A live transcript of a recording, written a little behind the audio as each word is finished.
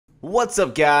What's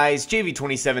up guys,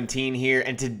 JV2017 here,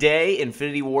 and today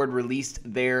Infinity Ward released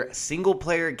their single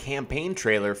player campaign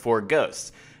trailer for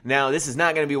Ghosts. Now this is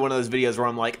not going to be one of those videos where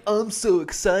I'm like, I'm so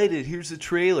excited, here's the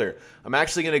trailer. I'm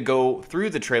actually going to go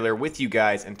through the trailer with you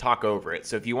guys and talk over it.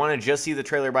 So if you want to just see the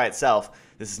trailer by itself,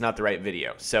 this is not the right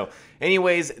video. So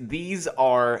anyways, these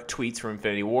are tweets from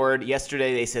Infinity Ward.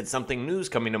 Yesterday they said something new's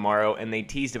coming tomorrow, and they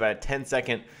teased about a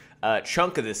 10-second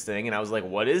chunk of this thing, and I was like,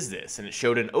 what is this? And it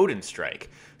showed an Odin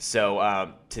strike.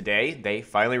 So today they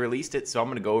finally released it, so I'm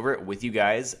going to go over it with you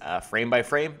guys frame by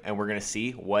frame, and we're going to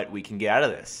see what we can get out of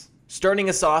this. Starting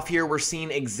us off here, we're seeing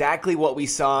exactly what we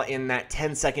saw in that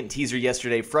 10-second teaser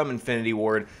yesterday from Infinity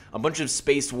Ward. A bunch of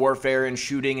space warfare and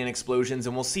shooting and explosions,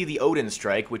 and we'll see the Odin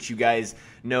strike, which you guys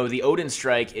know the Odin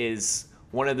strike is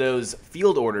one of those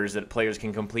field orders that players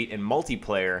can complete in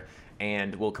multiplayer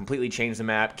and will completely change the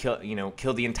map, kill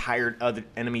the entire other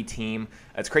enemy team.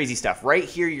 That's crazy stuff. Right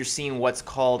here, you're seeing what's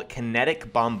called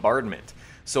kinetic bombardment.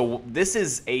 So this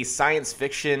is a science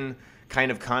fiction kind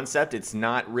of concept. It's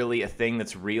not really a thing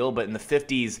that's real, but in the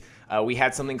 50s, we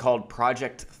had something called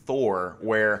Project Thor,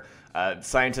 where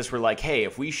scientists were like, hey,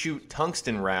 if we shoot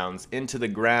tungsten rounds into the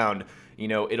ground,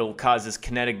 it'll cause this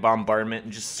kinetic bombardment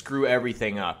and just screw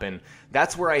everything up. And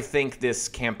that's where I think this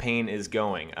campaign is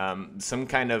going. Some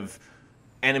kind of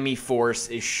enemy force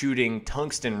is shooting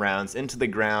tungsten rounds into the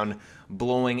ground,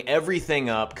 blowing everything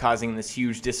up, causing this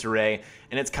huge disarray.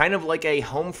 And it's kind of like a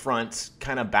home front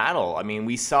kind of battle. I mean,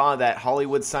 we saw that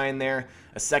Hollywood sign there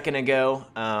a second ago.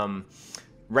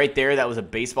 Right there, that was a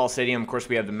baseball stadium. Of course,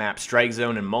 we have the map Strike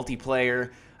Zone and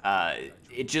multiplayer.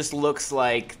 It just looks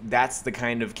like that's the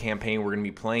kind of campaign we're going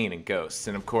to be playing in Ghosts.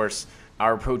 And of course,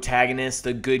 our protagonists,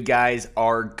 the good guys,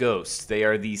 are Ghosts. They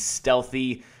are these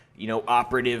stealthy,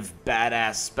 operative,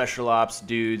 badass special ops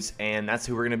dudes, and that's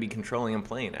who we're going to be controlling and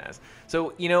playing as.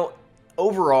 So,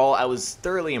 overall, I was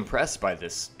thoroughly impressed by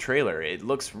this trailer. It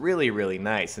looks really, really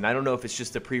nice, and I don't know if it's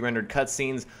just the pre-rendered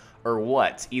cutscenes or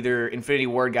what. Either Infinity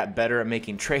Ward got better at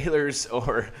making trailers,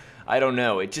 or I don't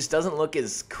know. It just doesn't look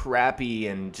as crappy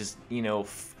and just,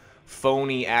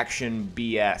 phony action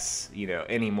BS,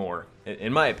 anymore,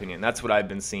 in my opinion. That's what I've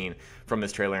been seeing from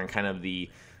this trailer and kind of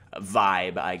the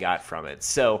vibe I got from it.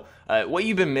 So what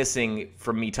you've been missing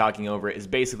from me talking over it is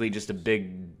basically just a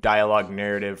big dialogue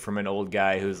narrative from an old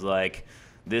guy who's like,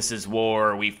 this is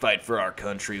war, we fight for our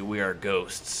country, we are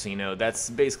ghosts. That's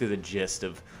basically the gist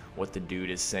of what the dude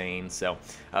is saying. So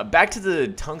back to the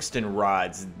tungsten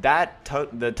rods.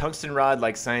 The tungsten rod,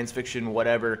 like science fiction,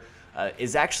 whatever,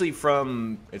 is actually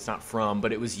from, it's not from,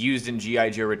 but it was used in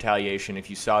G.I. Joe Retaliation. If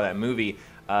you saw that movie,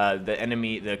 the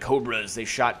enemy, the Cobras, they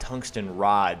shot tungsten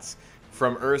rods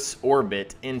from Earth's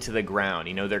orbit into the ground.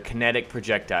 They're kinetic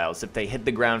projectiles. If they hit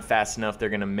the ground fast enough, they're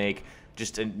going to make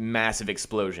just a massive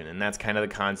explosion. And that's kind of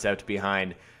the concept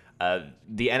behind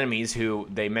the enemies, who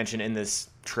they mention in this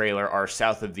trailer are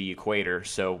south of the equator.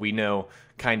 So we know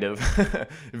kind of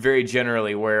very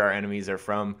generally where our enemies are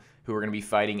from, who we're going to be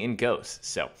fighting in Ghosts.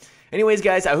 So anyways,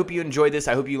 guys, I hope you enjoyed this.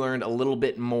 I hope you learned a little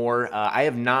bit more. I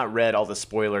have not read all the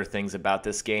spoiler things about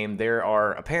this game. There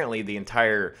are, apparently the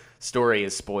entire story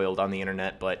is spoiled on the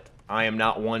internet, but I am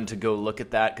not one to go look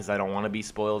at that because I don't want to be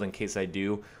spoiled in case I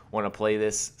do want to play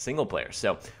this single player.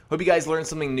 So hope you guys learned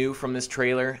something new from this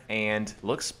trailer, and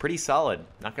looks pretty solid,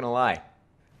 not going to lie.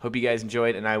 Hope you guys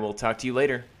enjoyed, and I will talk to you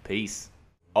later. Peace.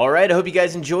 Alright, I hope you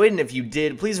guys enjoyed, and if you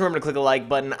did, please remember to click the like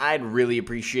button. I'd really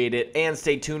appreciate it, and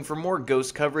stay tuned for more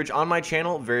Ghost coverage on my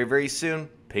channel very, very soon.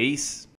 Peace.